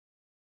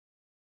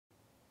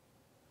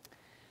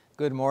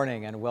Good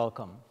morning and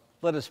welcome.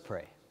 Let us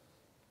pray.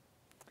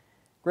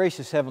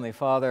 Gracious Heavenly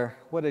Father,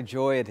 what a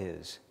joy it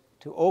is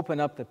to open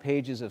up the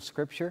pages of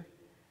Scripture,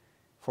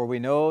 for we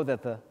know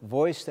that the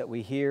voice that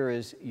we hear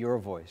is your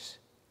voice.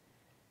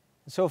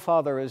 And so,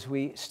 Father, as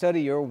we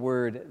study your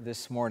word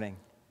this morning,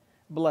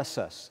 bless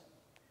us.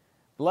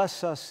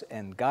 Bless us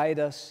and guide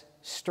us,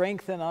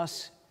 strengthen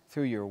us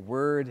through your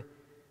word,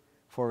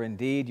 for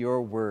indeed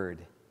your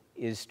word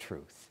is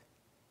truth.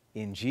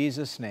 In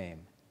Jesus'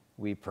 name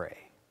we pray.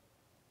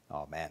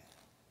 Amen.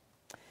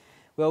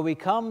 Well, we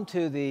come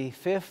to the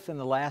fifth and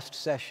the last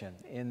session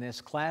in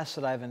this class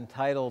that I've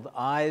entitled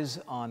Eyes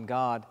on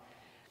God.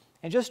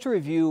 And just to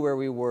review where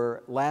we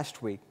were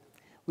last week,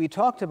 we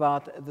talked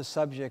about the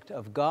subject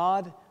of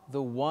God,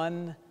 the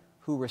one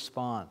who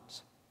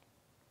responds.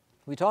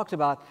 We talked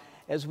about,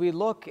 as we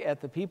look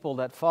at the people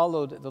that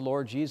followed the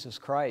Lord Jesus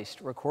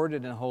Christ,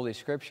 recorded in Holy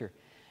Scripture,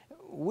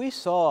 we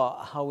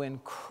saw how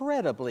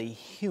incredibly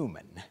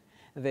human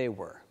they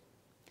were.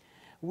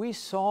 We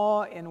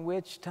saw in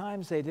which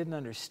times they didn't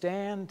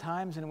understand,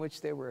 times in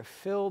which they were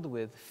filled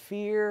with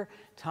fear,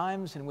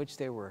 times in which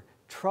they were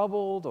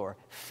troubled or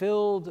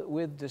filled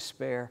with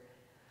despair,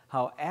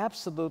 how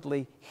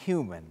absolutely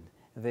human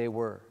they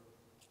were.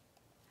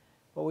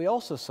 But we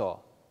also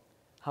saw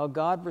how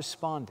God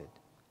responded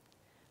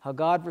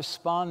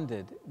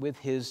with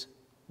His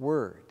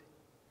Word,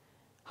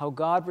 how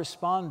God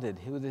responded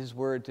with His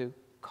Word to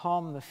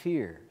calm the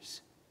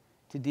fears,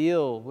 to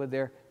deal with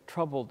their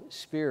troubled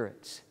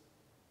spirits,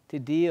 to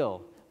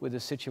deal with the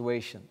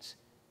situations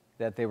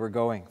that they were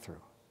going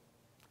through.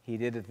 He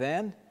did it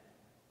then,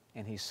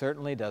 and He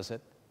certainly does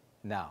it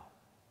now.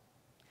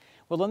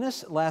 Well, in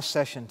this last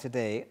session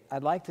today,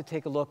 I'd like to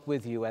take a look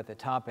with you at the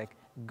topic,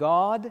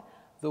 God,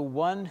 the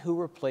one who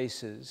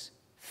replaces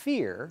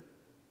fear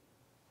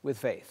with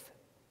faith.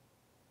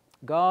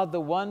 God, the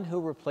one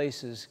who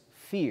replaces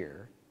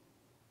fear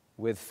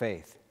with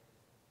faith.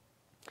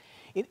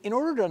 In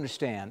order to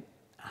understand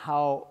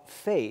how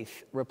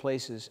faith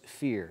replaces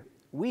fear,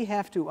 we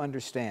have to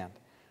understand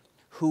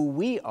who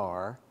we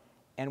are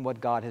and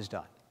what God has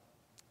done.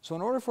 So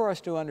in order for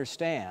us to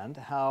understand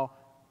how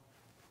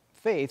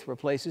faith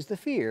replaces the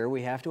fear,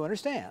 we have to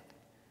understand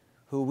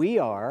who we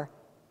are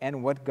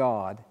and what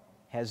God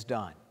has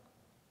done.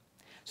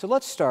 So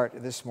let's start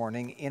this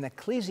morning in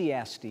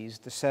Ecclesiastes,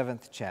 the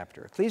 7th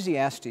chapter.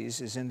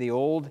 Ecclesiastes is in the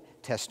Old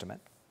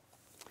Testament.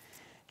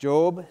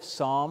 Job,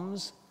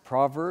 Psalms,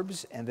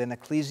 Proverbs, and then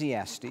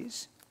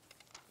Ecclesiastes.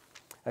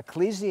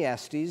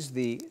 Ecclesiastes,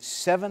 the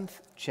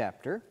 7th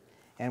chapter,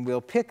 and we'll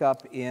pick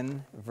up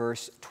in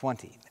verse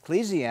 20.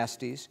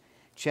 Ecclesiastes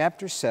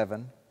chapter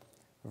 7,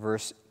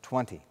 verse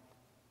 20.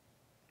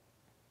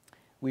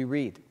 We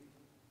read,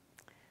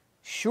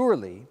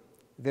 "Surely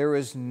there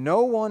is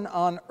no one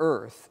on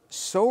earth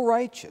so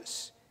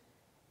righteous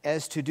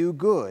as to do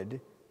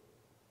good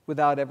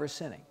without ever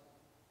sinning."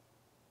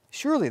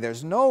 Surely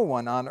there's no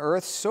one on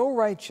earth so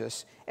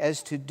righteous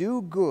as to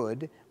do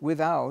good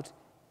without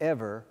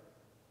ever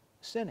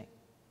sinning.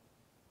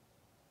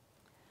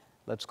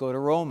 Let's go to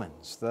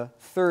Romans, the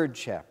 3rd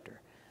chapter.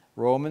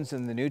 Romans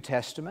in the New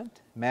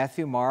Testament,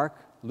 Matthew, Mark,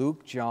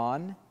 Luke,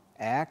 John,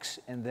 Acts,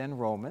 and then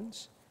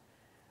Romans.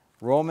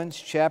 Romans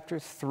chapter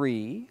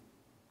 3,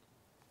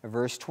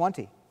 verse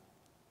 20.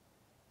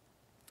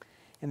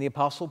 And the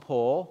Apostle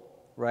Paul,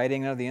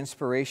 writing under the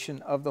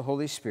inspiration of the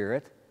Holy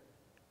Spirit,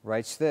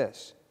 writes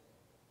this,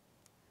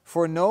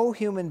 "For no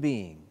human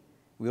being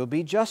will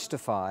be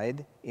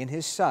justified in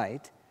his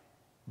sight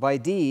by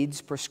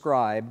deeds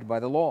prescribed by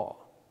the law.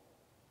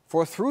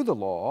 For through the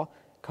law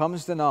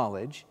comes the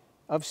knowledge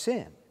of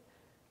sin."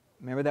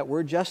 Remember, that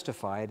word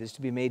justified is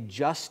to be made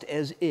just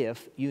as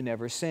if you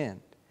never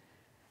sinned.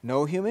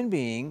 No human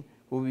being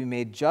will be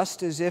made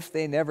just as if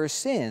they never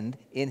sinned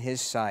in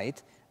his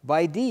sight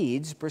by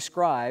deeds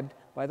prescribed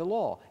by the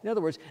law. In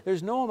other words,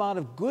 there's no amount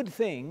of good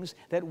things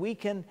that we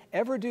can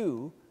ever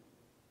do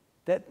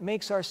that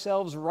makes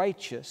ourselves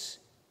righteous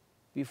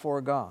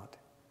before God.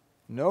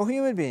 No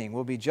human being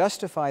will be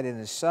justified in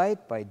his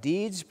sight by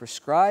deeds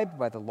prescribed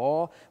by the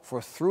law,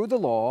 for through the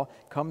law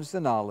comes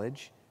the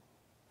knowledge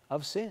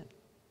of sin.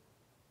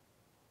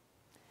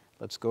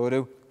 Let's go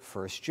to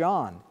 1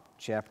 John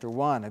chapter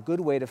 1. A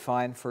good way to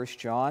find 1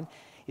 John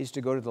is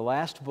to go to the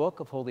last book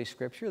of Holy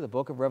Scripture, the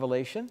book of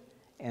Revelation,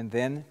 and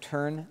then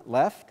turn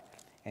left,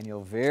 and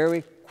you'll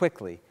very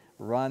quickly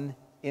run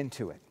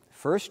into it.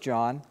 1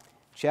 John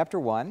chapter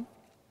 1,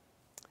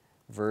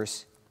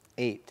 verse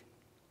 8.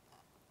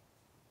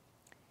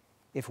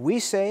 "If we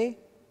say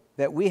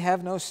that we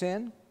have no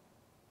sin,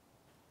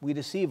 we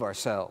deceive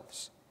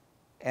ourselves,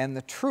 and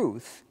the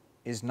truth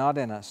is not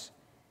in us.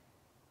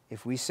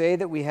 If we say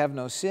that we have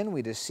no sin,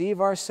 we deceive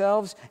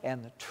ourselves,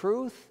 and the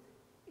truth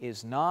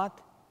is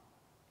not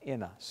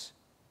in us."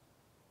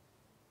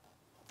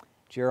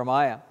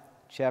 Jeremiah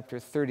chapter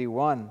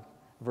 31,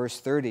 verse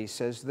 30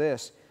 says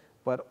this,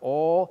 "But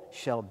all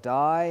shall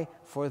die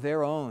for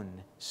their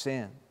own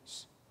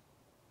sins."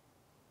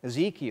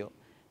 Ezekiel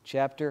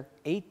chapter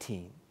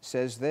 18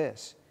 says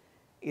this,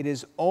 "It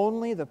is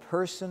only the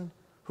person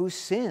who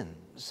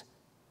sins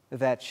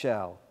that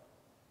shall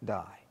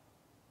die.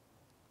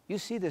 You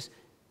see this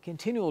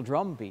continual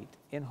drumbeat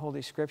in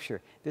Holy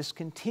Scripture, this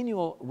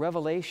continual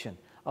revelation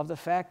of the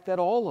fact that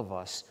all of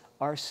us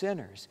are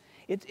sinners.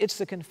 It's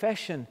the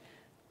confession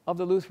of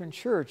the Lutheran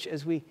Church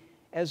as we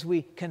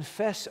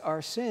confess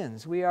our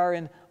sins. We are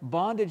in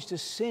bondage to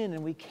sin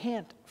and we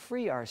can't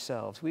free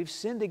ourselves. We've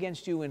sinned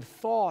against you in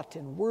thought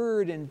and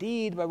word and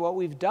deed by what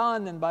we've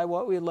done and by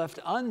what we've left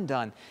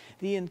undone.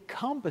 The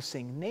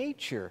encompassing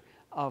nature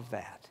of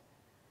that.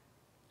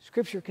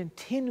 Scripture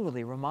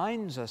continually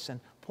reminds us and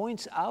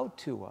points out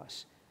to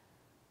us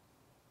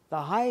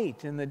the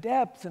height and the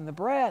depth and the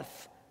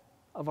breadth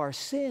of our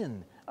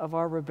sin, of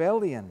our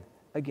rebellion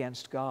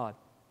against God.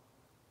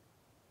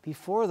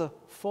 Before the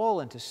fall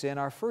into sin,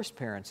 our first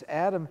parents,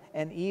 Adam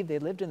and Eve, they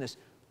lived in this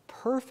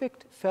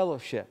perfect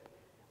fellowship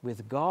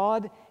with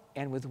God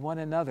and with one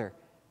another.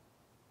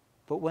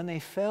 But when they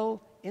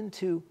fell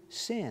into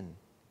sin,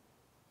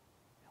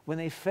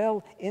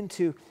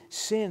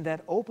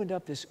 that opened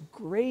up this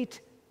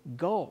great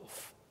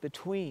gulf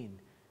between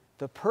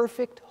the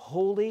perfect,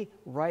 holy,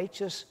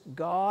 righteous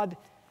God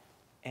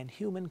and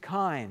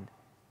humankind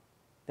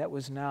that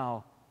was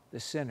now the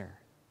sinner,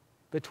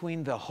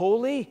 between the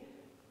holy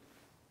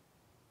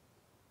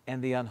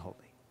and the unholy.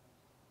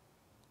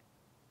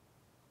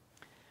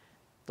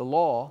 The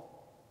law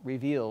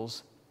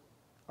reveals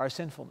our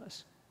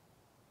sinfulness.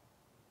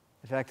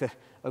 In fact,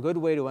 a good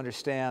way to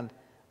understand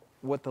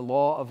what the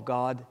law of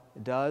God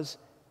does,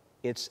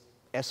 it's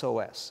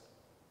SOS.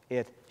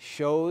 It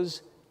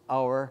shows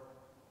our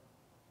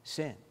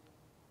sin.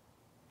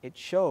 It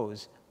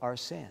shows our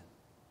sin.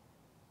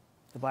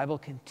 The Bible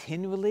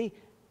continually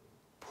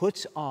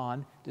puts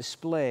on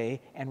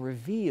display and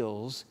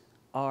reveals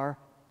our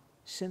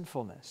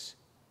sinfulness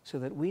so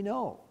that we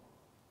know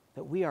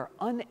that we are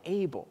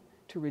unable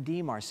to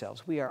redeem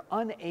ourselves. We are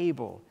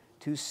unable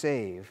to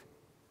save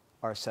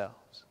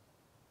ourselves.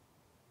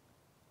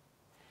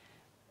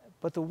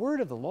 But the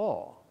word of the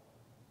law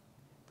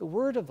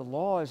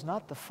is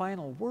not the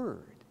final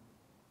word.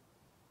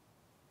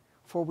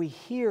 For we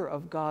hear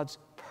of God's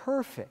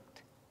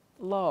perfect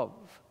love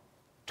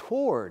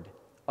toward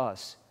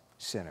us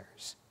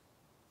sinners.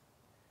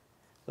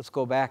 Let's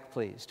go back,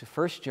 please, to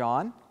 1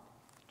 John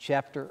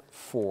chapter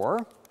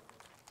 4,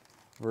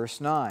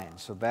 verse 9.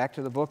 So back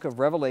to the book of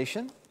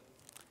Revelation.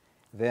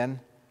 Then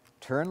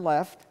turn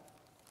left.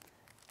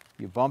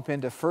 You bump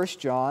into 1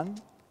 John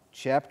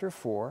chapter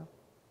 4.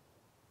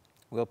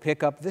 We'll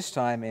pick up this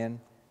time in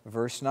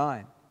verse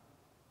 9.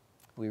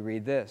 We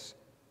read this.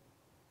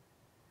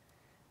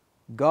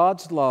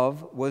 God's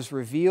love was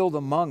revealed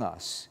among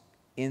us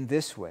in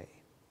this way.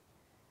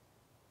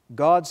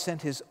 God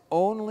sent His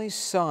only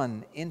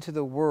Son into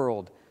the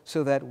world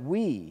so that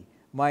we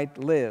might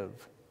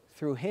live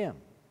through Him.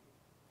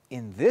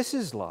 In this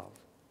is love.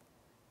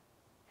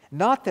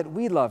 Not that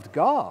we loved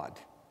God,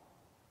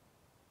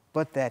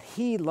 but that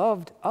He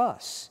loved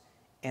us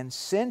and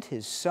sent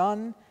His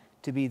Son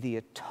to be the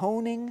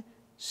atoning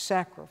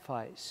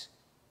sacrifice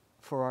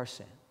for our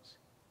sins.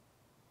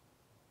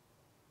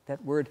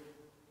 That word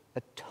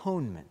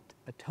atonement,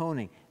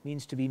 atoning,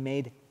 means to be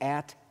made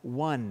at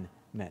one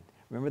meant.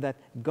 Remember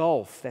that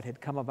gulf that had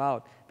come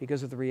about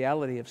because of the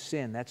reality of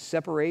sin, that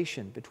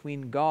separation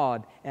between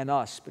God and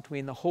us,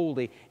 between the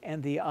holy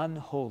and the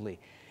unholy.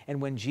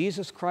 And when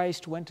Jesus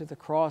Christ went to the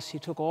cross, He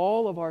took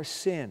all of our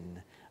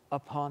sin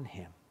upon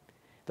Him.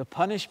 The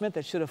punishment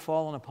that should have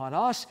fallen upon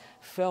us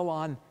fell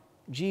on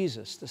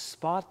Jesus, the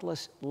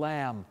spotless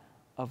Lamb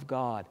of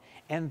God.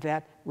 And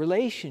that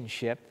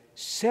relationship,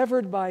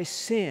 severed by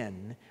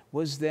sin,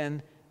 was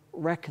then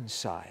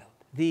reconciled.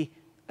 The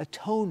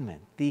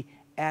atonement, the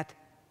at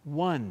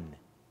one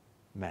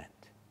meant.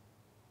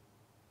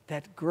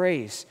 That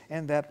grace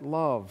and that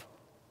love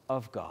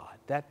of God,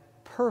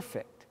 that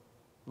perfect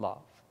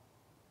love.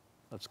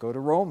 Let's go to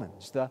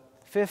Romans, the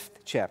 5th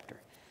chapter.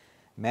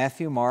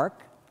 Matthew,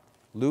 Mark,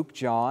 Luke,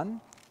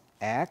 John,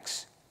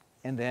 Acts,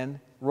 and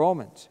then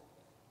Romans.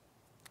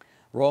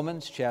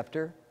 Romans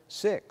chapter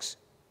 6.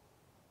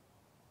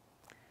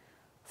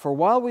 For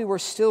while we were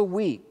still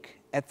weak,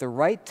 at the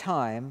right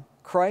time,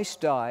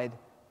 Christ died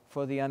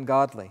for the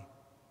ungodly.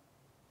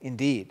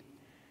 Indeed,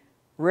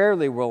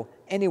 rarely will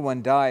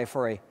anyone die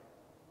for a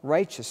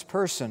righteous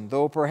person,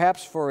 though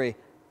perhaps for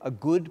a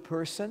good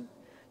person,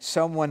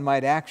 someone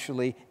might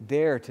actually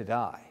dare to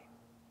die.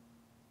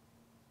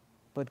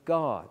 But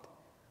God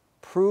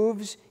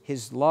proves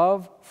His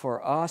love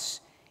for us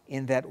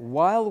in that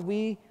while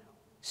we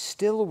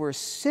still were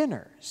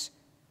sinners,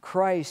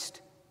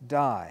 Christ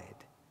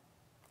died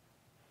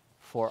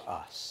for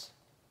us.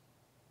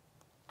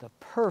 The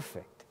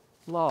perfect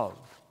love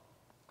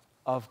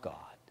of God.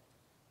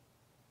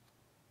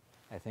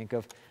 I think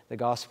of the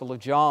Gospel of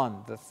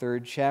John, the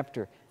 3rd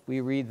chapter. We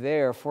read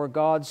there, for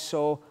God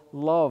so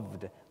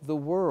loved the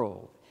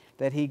world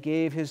that He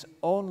gave His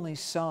only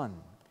Son,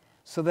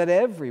 so that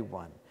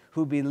everyone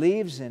who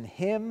believes in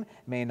Him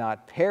may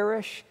not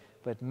perish,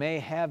 but may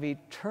have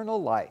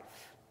eternal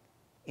life.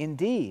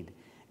 Indeed,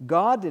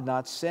 God did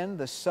not send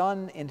the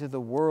Son into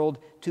the world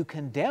to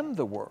condemn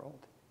the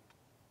world,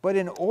 but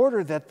in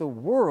order that the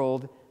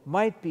world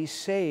might be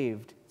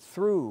saved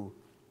through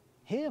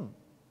him.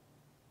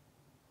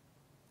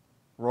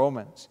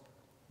 Romans,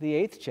 the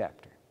 8th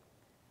chapter.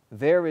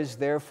 There is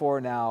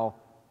therefore now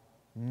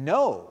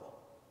no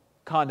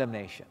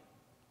condemnation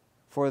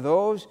for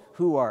those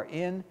who are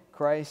in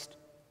Christ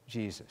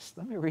Jesus.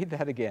 Let me read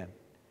that again.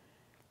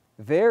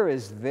 There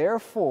is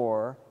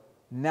therefore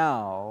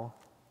now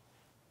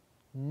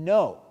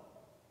no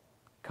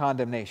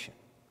condemnation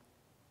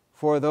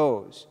for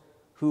those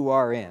who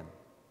are in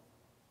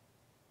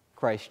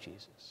Christ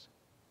Jesus.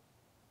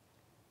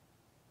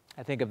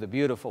 I think of the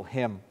beautiful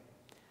hymn,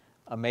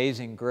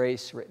 Amazing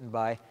Grace, written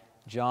by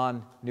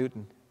John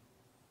Newton.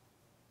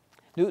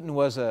 Newton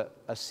was a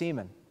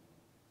seaman,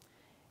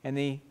 and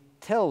he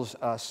tells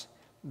us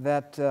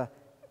that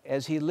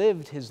as he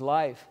lived his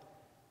life,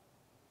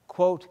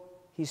 quote,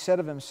 he said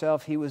of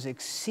himself, he was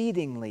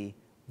exceedingly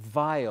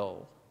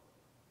vile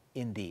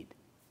indeed.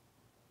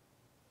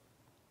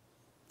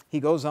 He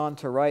goes on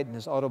to write in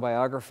his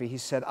autobiography, he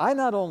said, I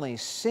not only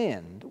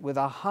sinned with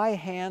a high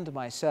hand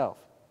myself,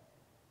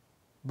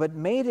 but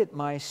made it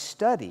my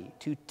study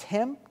to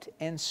tempt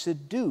and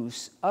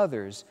seduce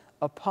others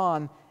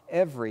upon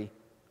every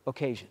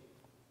occasion.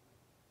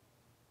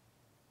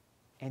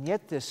 And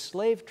yet this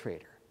slave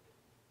trader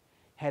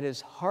had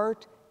his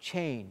heart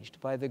changed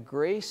by the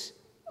grace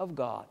of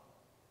God.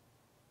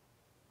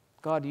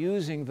 God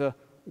using the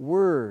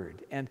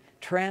Word and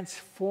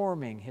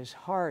transforming his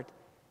heart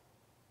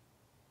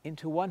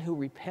into one who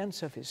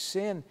repents of his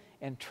sin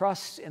and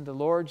trusts in the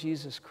Lord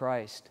Jesus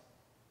Christ.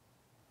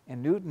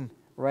 And Newton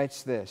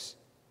writes this,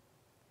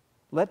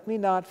 let me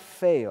not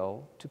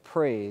fail to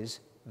praise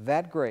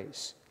that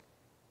grace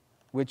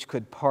which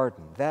could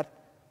pardon, that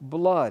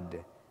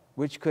blood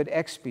which could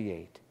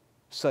expiate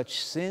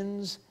such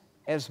sins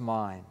as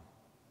mine.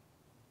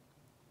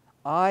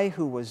 I,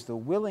 who was the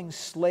willing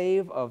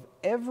slave of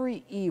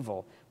every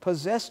evil,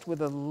 possessed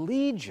with a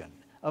legion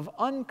of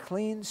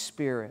unclean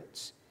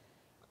spirits,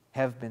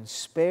 have been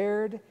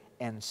spared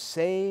and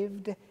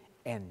saved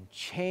and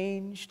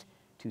changed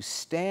to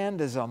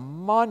stand as a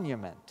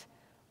monument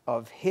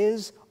of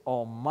his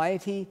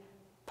almighty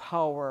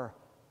power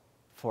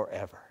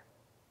forever.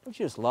 Don't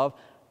you just love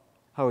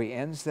how he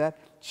ends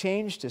that?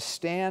 Changed to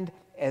stand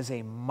as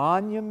a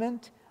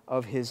monument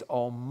of his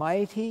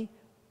almighty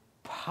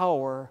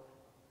power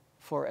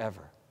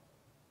forever.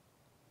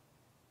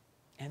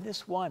 And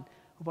this one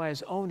who by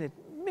his own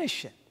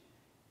admission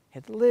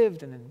had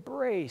lived and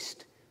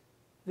embraced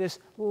this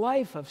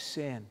life of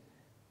sin,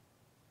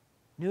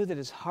 knew that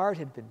his heart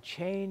had been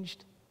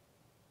changed.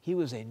 He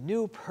was a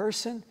new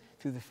person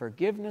through the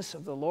forgiveness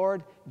of the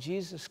Lord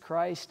Jesus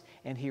Christ,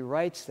 and he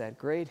writes that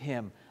great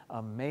hymn,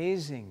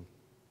 Amazing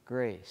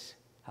Grace.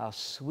 How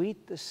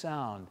sweet the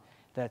sound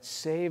that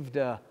saved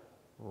a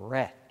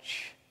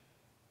wretch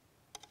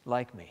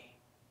like me.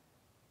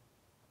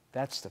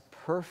 That's the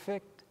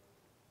perfect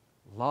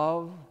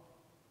love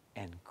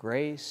and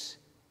grace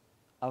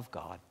of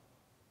God.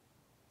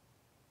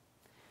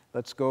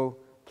 Let's go,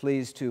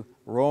 please, to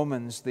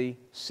Romans, the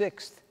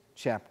 6th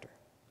chapter.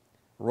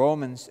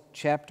 Romans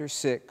chapter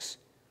 6,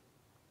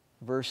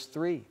 verse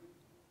 3.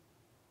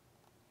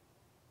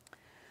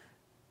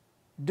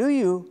 Do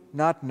you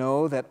not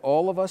know that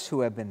all of us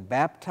who have been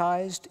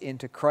baptized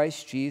into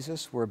Christ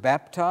Jesus were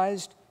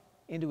baptized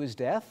into his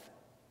death?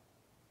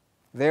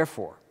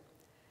 Therefore,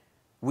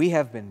 we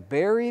have been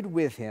buried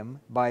with him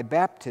by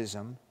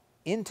baptism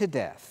into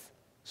death,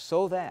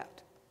 so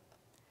that,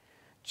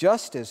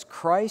 just as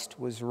Christ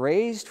was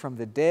raised from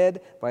the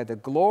dead by the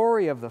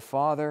glory of the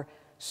Father,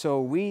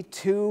 so we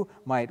too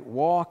might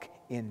walk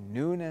in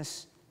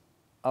newness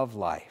of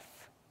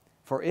life.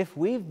 For if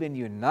we've been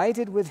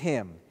united with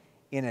him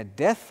in a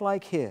death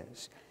like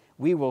his,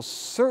 we will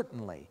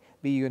certainly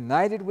be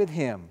united with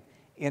him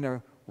in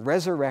a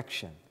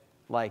resurrection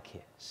like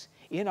his.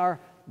 In our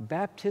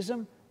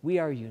baptism, we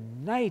are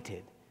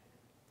united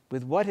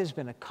with what has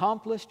been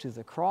accomplished through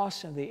the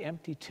cross and the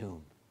empty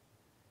tomb.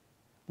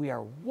 We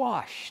are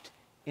washed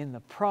in the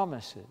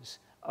promises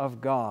of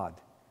God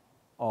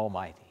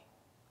Almighty.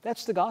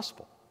 That's the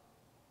gospel.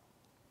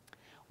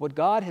 What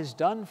God has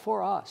done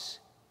for us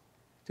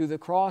through the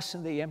cross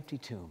and the empty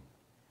tomb,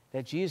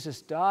 that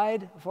Jesus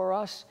died for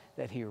us,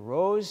 that he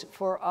rose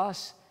for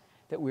us,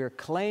 that we are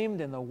claimed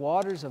in the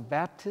waters of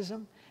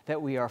baptism,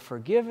 that we are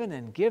forgiven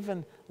and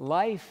given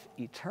life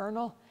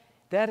eternal.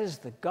 That is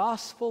the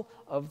gospel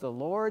of the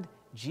Lord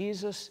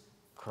Jesus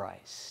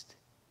Christ.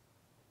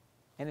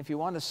 And if you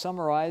want to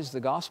summarize the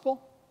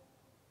gospel,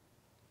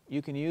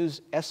 you can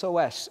use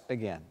SOS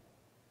again.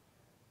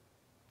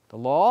 The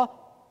law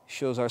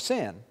shows our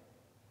sin.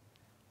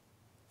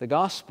 The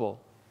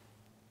gospel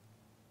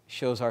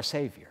shows our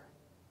Savior.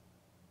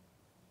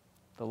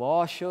 The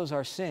law shows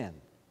our sin.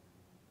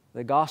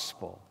 The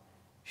gospel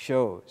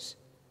shows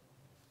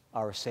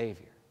our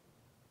Savior.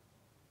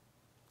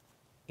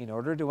 In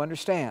order to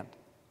understand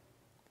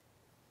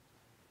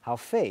how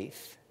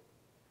faith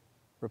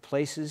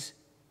replaces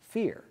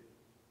fear,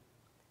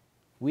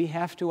 we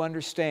have to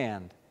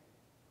understand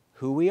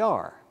who we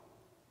are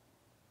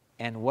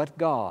and what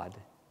God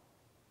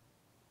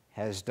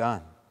has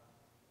done.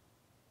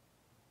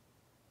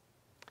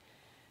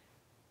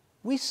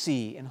 We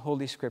see in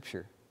Holy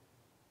Scripture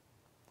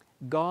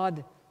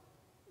God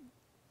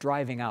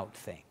driving out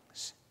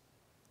things.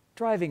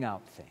 Driving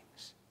out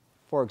things.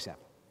 For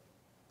example,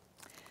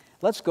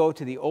 let's go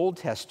to the Old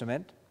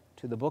Testament,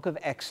 to the book of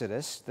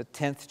Exodus, the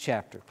 10th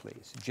chapter,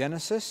 please.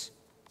 Genesis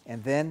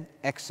and then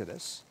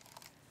Exodus.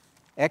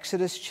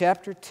 Exodus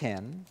chapter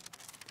 10,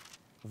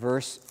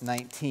 verse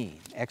 19.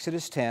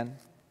 Exodus 10,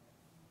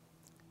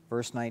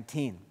 verse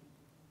 19.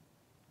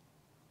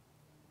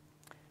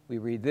 We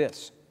read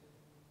this.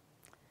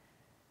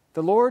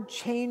 The Lord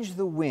changed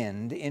the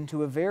wind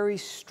into a very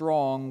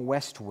strong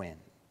west wind,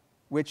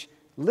 which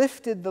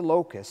lifted the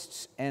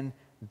locusts and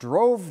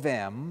drove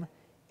them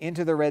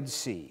into the Red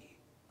Sea.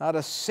 Not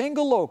a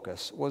single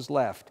locust was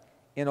left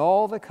in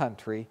all the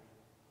country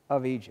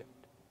of Egypt.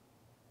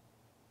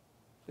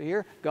 So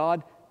here,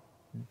 God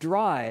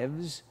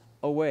drives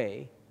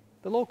away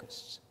the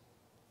locusts.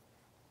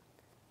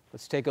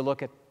 Let's take a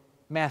look at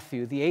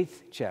Matthew, the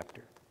 8th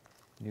chapter.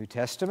 New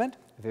Testament,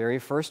 very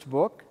first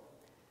book,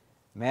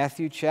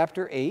 Matthew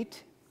chapter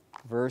 8,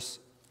 verse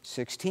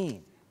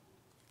 16.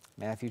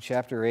 Matthew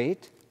chapter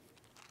 8,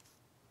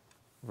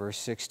 verse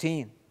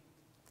 16.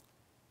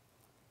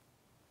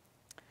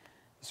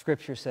 The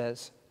Scripture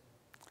says,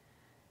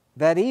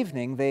 "That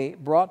evening they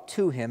brought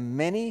to him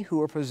many who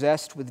were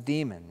possessed with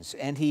demons,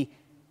 and he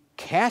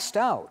cast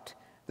out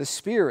the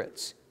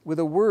spirits with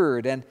a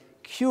word and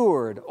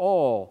cured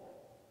all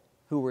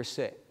who were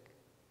sick."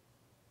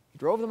 He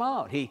drove them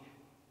out. He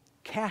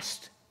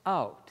cast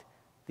out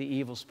the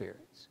evil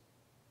spirits.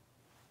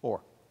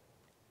 Or,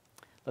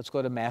 let's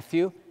go to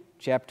Matthew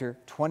chapter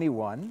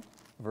 21,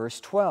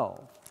 verse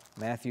 12.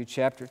 Matthew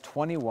chapter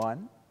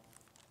 21,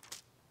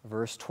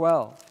 verse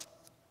 12.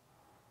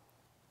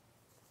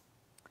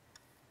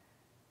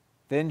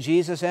 Then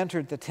Jesus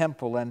entered the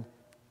temple and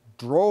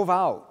drove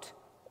out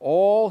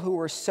all who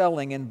were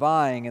selling and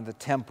buying in the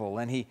temple,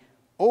 and he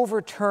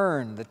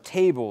overturned the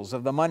tables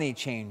of the money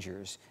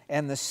changers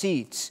and the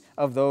seats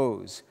of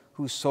those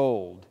who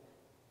sold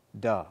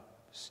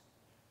doves.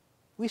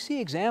 We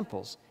see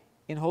examples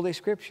in Holy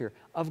Scripture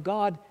of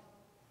God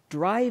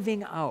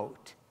driving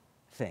out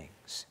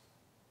things.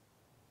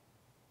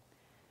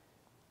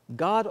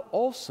 God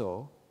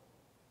also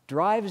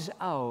drives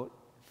out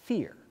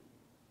fear,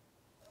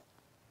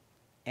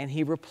 and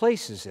he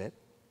replaces it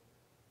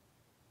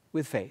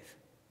with faith.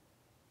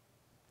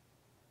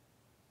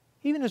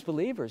 Even as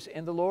believers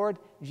in the Lord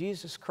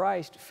Jesus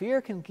Christ, fear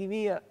can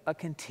be a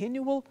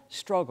continual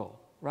struggle,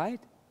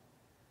 right?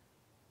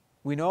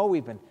 We know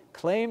we've been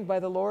claimed by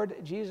the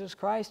Lord Jesus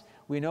Christ.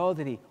 We know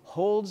that he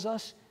holds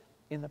us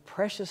in the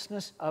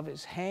preciousness of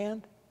his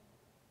hand.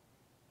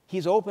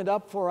 He's opened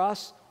up for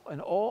us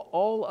in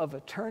all of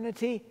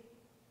eternity,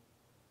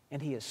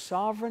 and he is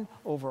sovereign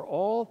over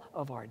all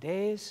of our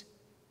days.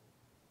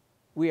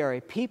 We are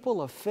a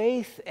people of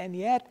faith, and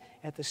yet,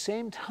 at the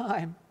same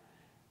time,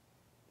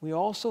 we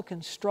also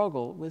can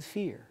struggle with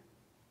fear.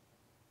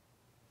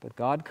 But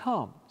God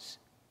comes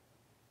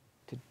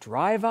to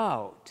drive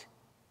out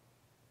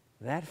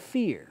that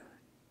fear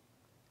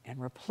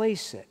and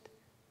replace it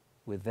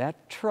with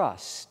that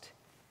trust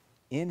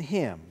in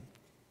him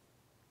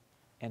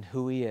and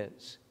who he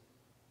is.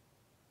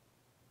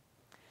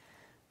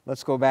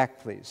 Let's go back,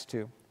 please,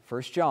 to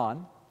 1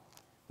 John,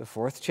 the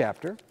 4th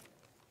chapter.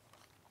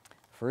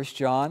 1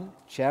 John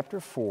chapter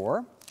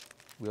 4,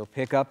 we'll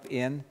pick up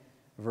in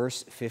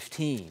verse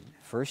 15.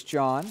 1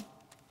 John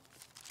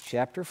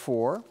chapter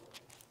 4,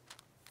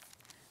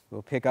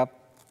 we'll pick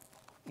up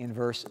in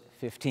verse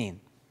 15.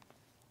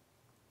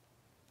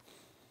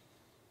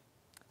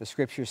 The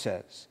Scripture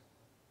says,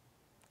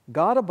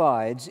 "God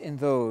abides in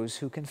those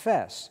who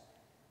confess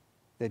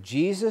that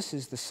Jesus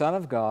is the Son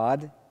of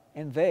God,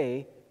 and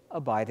they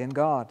abide in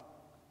God.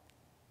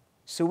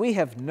 So we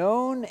have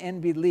known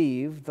and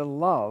believed the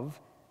love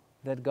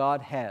that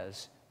God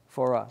has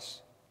for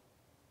us.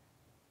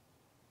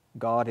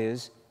 God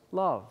is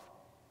love,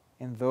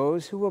 and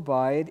those who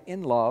abide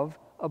in love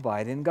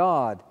abide in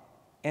God,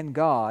 and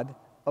God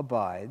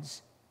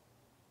abides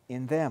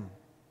in them.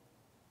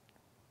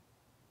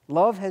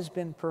 Love has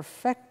been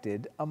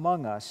perfected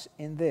among us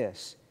in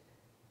this,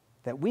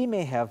 that we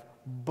may have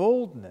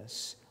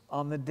boldness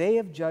on the day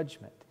of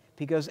judgment,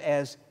 because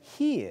as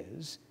he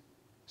is,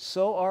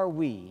 so are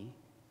we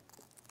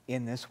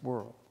in this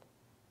world."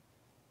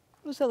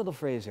 What's that little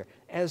phrase there?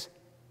 As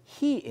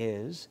he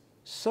is,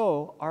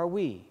 so are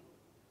we.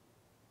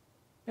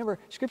 Remember,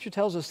 Scripture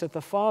tells us that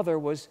the Father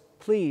was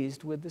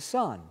pleased with the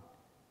Son,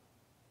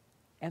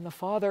 and the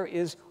Father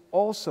is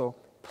also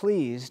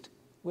pleased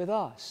with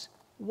us.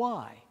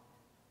 Why?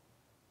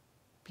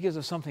 Because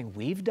of something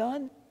we've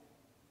done?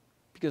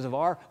 Because of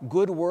our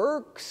good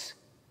works?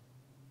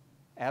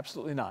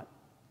 Absolutely not.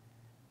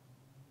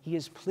 He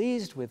is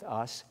pleased with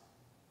us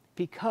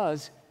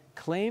because,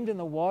 claimed in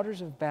the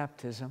waters of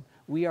baptism,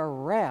 we are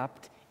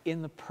wrapped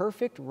in the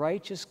perfect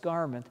righteous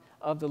garment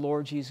of the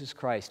Lord Jesus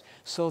Christ,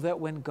 so that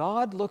when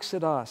God looks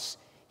at us,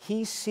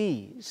 he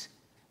sees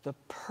the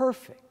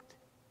perfect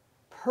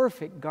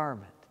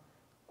garment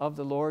of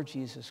the Lord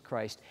Jesus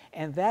Christ.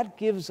 And that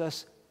gives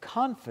us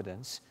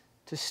confidence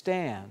to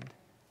stand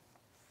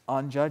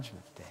on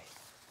Judgment Day.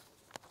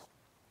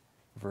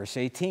 Verse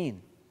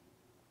 18,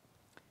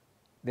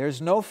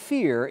 there's no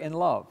fear in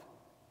love,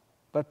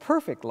 but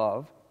perfect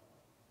love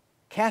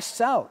casts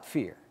out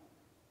fear.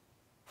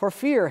 For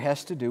fear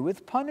has to do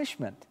with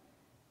punishment,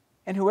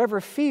 and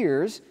whoever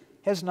fears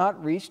has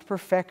not reached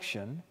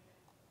perfection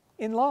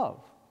in love.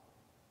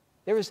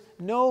 There is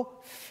no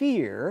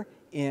fear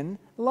in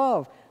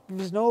love.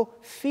 There is no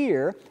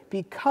fear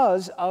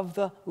because of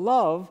the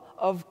love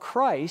of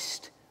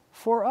Christ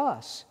for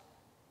us.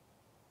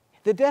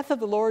 The death of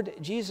the Lord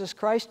Jesus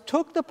Christ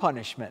took the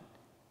punishment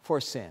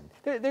for sin.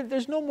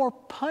 There's no more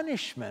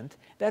punishment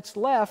that's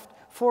left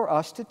for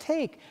us to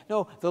take.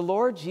 No, the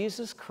Lord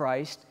Jesus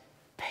Christ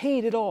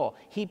paid it all.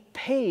 He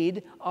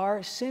paid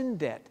our sin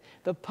debt.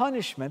 The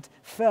punishment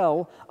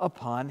fell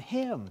upon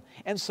him.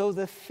 And so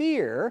the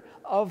fear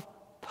of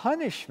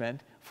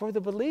punishment for the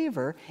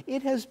believer,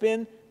 it has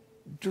been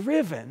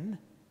driven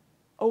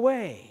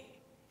away.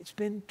 It's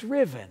been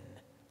driven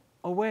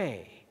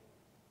away.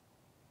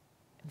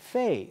 And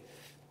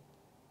faith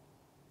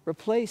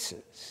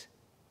replaces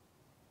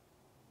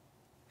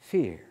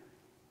fear.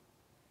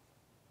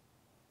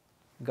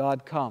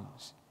 God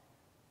comes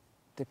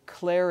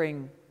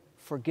declaring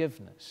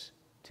forgiveness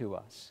to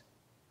us.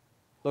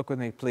 Look with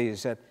me,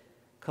 please, at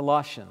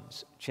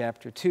Colossians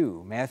chapter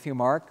 2. Matthew,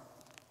 Mark,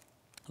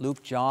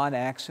 Luke, John,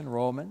 Acts, and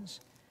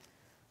Romans,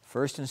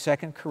 1st and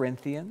 2nd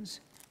Corinthians,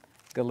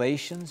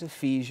 Galatians,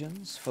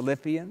 Ephesians,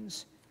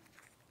 Philippians,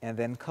 and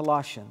then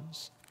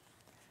Colossians.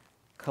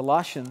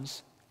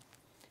 Colossians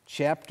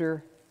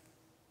chapter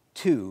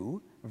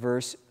 2,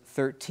 verse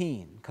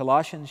 13.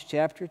 Colossians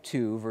chapter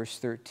 2, verse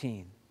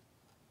 13.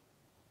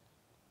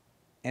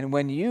 And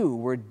when you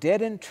were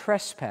dead in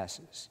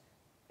trespasses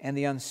and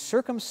the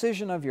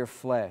uncircumcision of your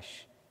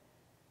flesh,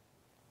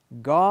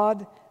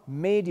 God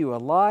made you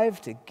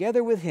alive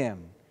together with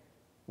him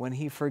when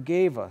he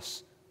forgave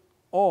us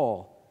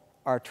all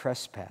our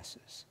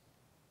trespasses,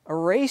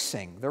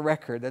 erasing the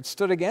record that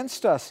stood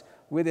against us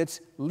with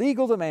its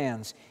legal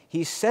demands.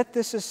 He set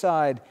this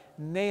aside,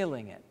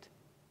 nailing it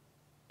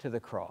to the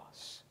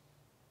cross.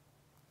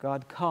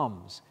 God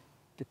comes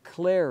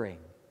declaring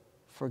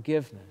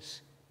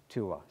forgiveness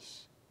to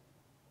us.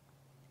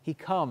 He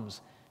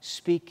comes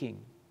speaking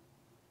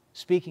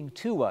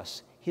to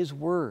us his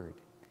word.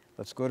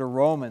 Let's go to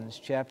Romans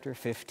chapter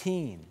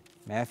 15.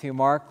 Matthew,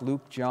 Mark,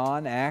 Luke,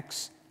 John,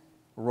 Acts,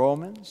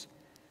 Romans.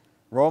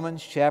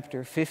 Romans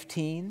chapter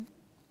 15,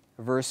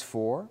 verse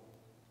 4.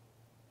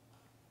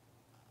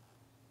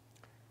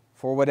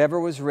 For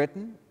whatever was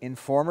written in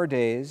former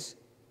days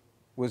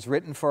was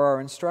written for our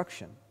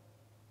instruction,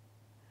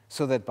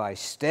 so that by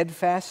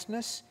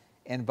steadfastness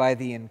and by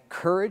the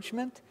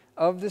encouragement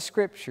of the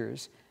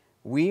Scriptures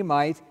we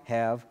might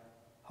have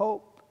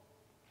hope.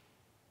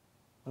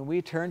 When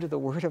we turn to the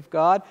Word of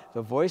God,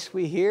 the voice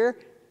we hear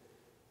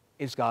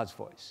is God's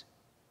voice.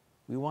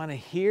 We want to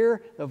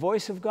hear the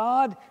voice of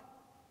God,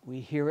 we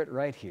hear it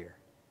right here.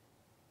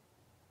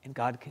 And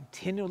God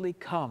continually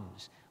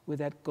comes with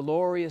that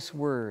glorious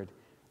word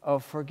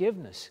of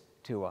forgiveness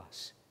to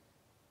us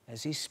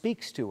as he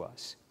speaks to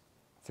us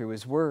through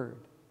his word.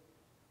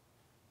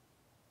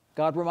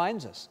 God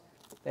reminds us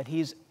that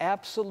he's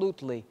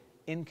absolutely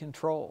in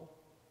control.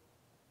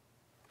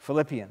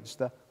 Philippians,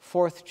 the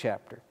 4th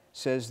chapter,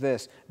 says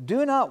this: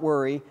 do not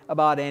worry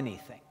about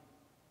anything,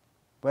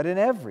 but in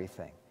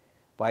everything,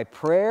 by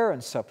prayer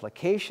and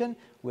supplication,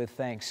 with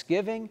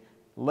thanksgiving,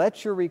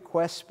 let your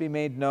requests be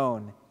made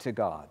known to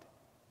God.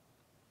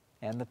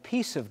 And the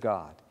peace of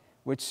God,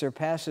 which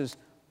surpasses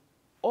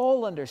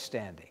all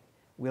understanding,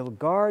 will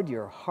guard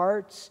your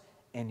hearts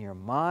and your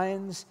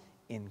minds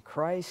in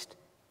Christ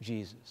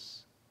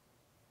Jesus.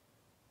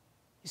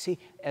 You see,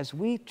 as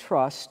we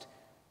trust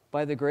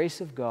by the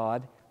grace of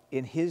God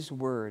in his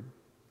word,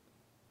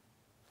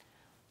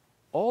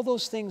 all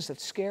those things that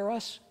scare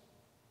us,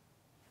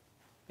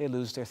 they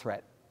lose their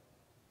threat.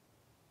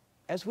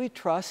 As we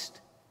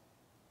trust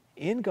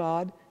in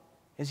God,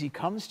 as he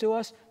comes to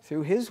us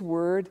through his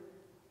word,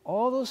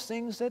 all those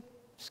things that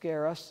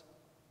scare us,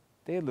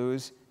 they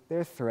lose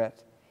their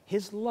threat.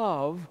 His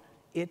love,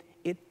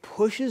 it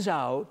pushes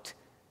out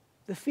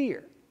the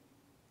fear.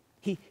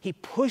 He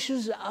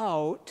pushes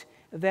out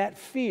that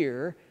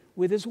fear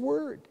with his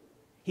word.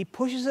 He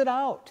pushes it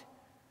out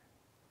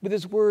with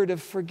his word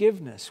of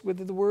forgiveness,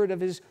 with the word of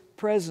his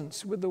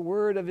presence, with the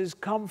word of his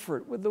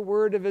comfort, with the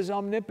word of his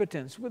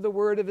omnipotence, with the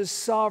word of his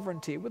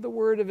sovereignty, with the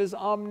word of his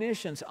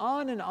omniscience.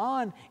 On and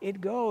on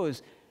it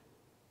goes.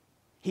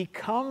 He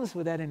comes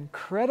with that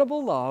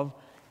incredible love,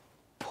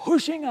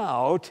 pushing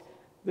out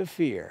the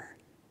fear,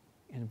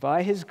 and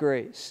by his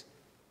grace,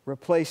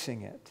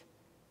 replacing it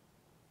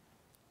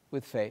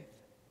with faith.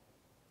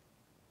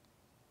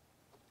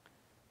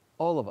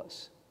 All of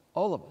us,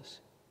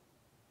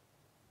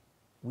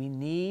 we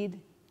need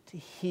to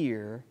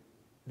hear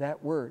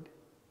that word.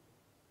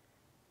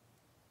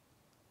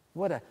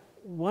 What a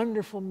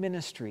wonderful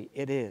ministry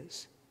it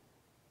is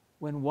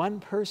when one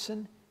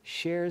person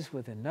shares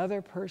with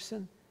another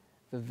person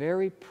the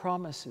very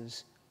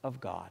promises of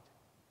God.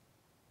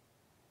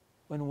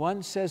 When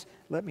one says,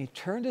 let me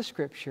turn to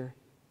Scripture,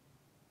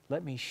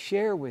 let me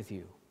share with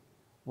you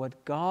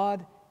what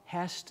God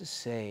has to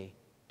say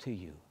to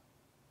you.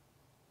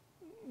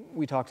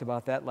 We talked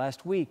about that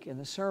last week in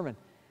the sermon,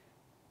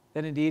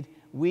 that indeed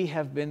we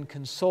have been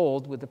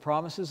consoled with the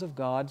promises of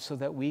God so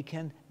that we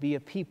can be a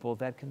people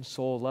that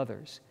console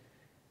others.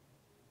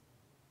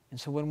 And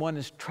so when one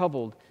is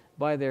troubled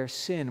by their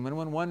sin, when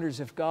one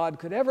wonders if God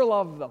could ever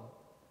love them,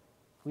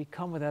 we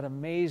come with that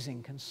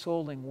amazing,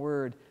 consoling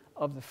word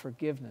of the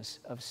forgiveness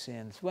of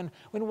sins. When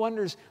one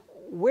wonders,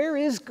 where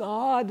is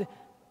God?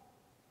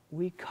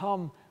 We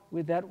come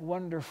with that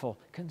wonderful,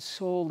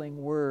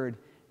 consoling word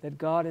that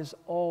God is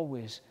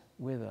always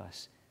with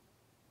us.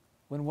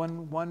 When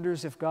one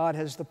wonders if God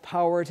has the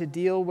power to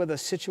deal with a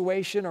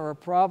situation or a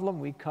problem,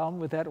 we come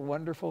with that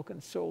wonderful,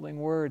 consoling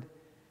word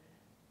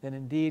that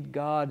indeed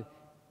God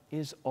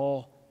is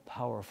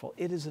all-powerful.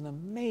 It is an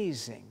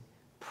amazing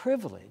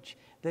privilege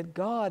that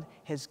God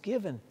has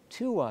given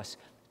to us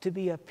to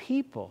be a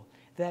people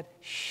that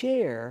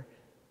share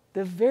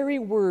the very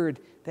word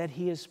that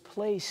He has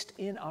placed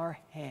in our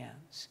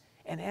hands.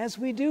 And as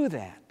we do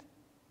that,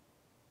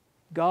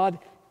 God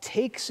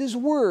takes His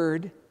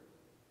word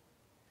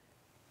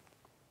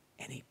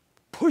and He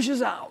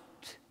pushes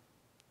out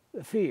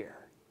the fear,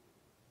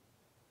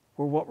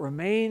 where what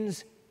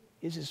remains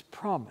is His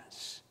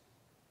promise.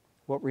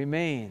 What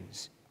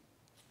remains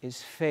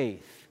is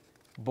faith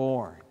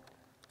born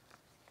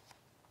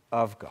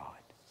of God.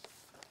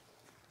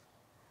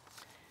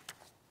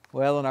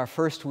 Well, in our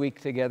first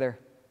week together,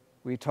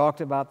 we talked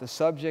about the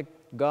subject,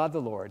 God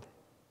the Lord.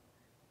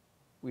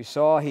 We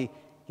saw He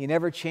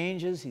never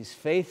changes, He's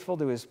faithful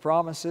to His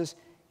promises,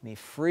 and He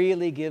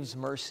freely gives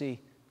mercy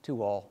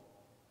to all.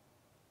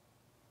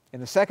 In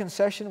the second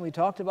session, we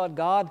talked about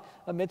God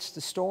amidst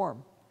the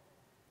storm.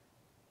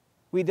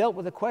 We dealt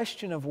with the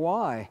question of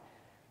why.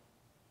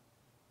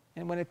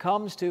 And when it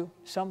comes to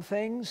some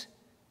things,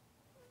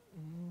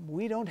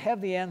 we don't have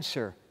the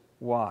answer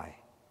why.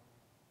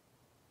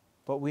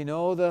 But we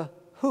know the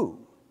who,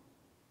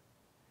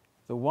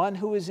 the one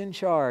who is in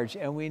charge,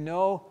 and we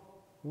know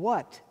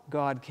what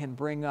God can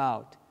bring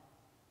out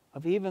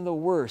of even the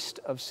worst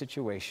of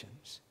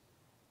situations.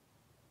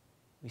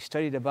 We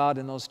studied about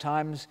in those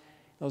times,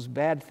 those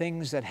bad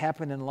things that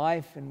happen in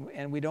life,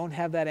 and we don't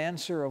have that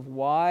answer of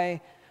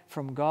why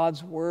from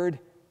God's Word,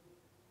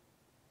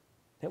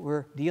 that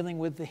we're dealing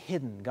with the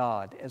hidden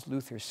God, as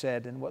Luther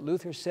said. And what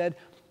Luther said,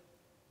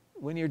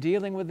 when you're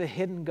dealing with the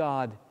hidden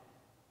God,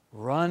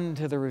 run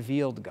to the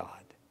revealed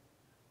God.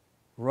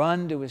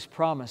 Run to His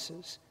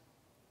promises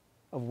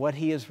of what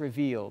He has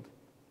revealed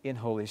in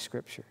Holy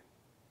Scripture.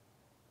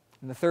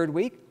 In the third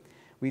week,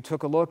 we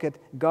took a look at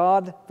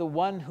God, the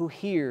one who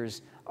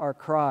hears our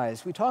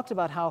cries. We talked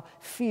about how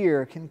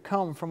fear can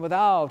come from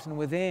without and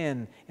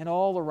within and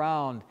all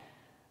around.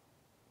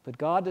 But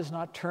God does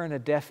not turn a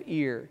deaf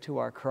ear to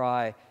our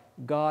cry.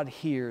 God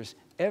hears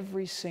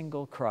every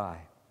single cry.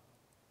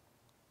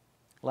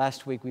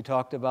 Last week we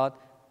talked about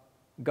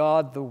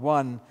God, the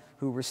one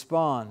who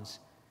responds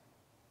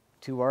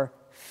to our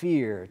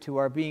fear, to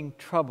our being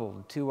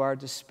troubled, to our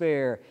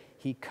despair.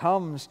 He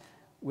comes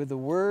with the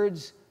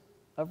words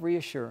of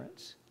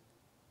reassurance.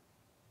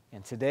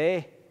 And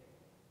today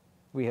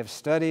we have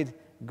studied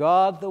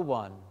God, the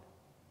one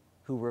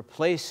who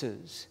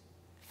replaces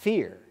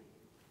fear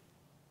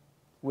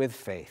with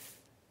faith.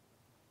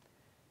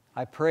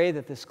 I pray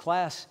that this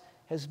class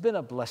has been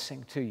a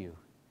blessing to you,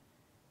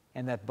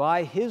 and that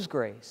by His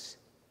grace,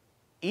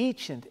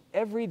 each and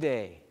every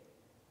day,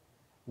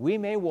 we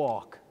may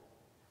walk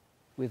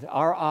with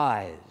our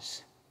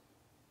eyes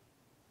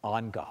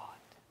on God.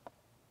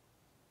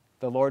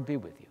 The Lord be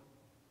with you.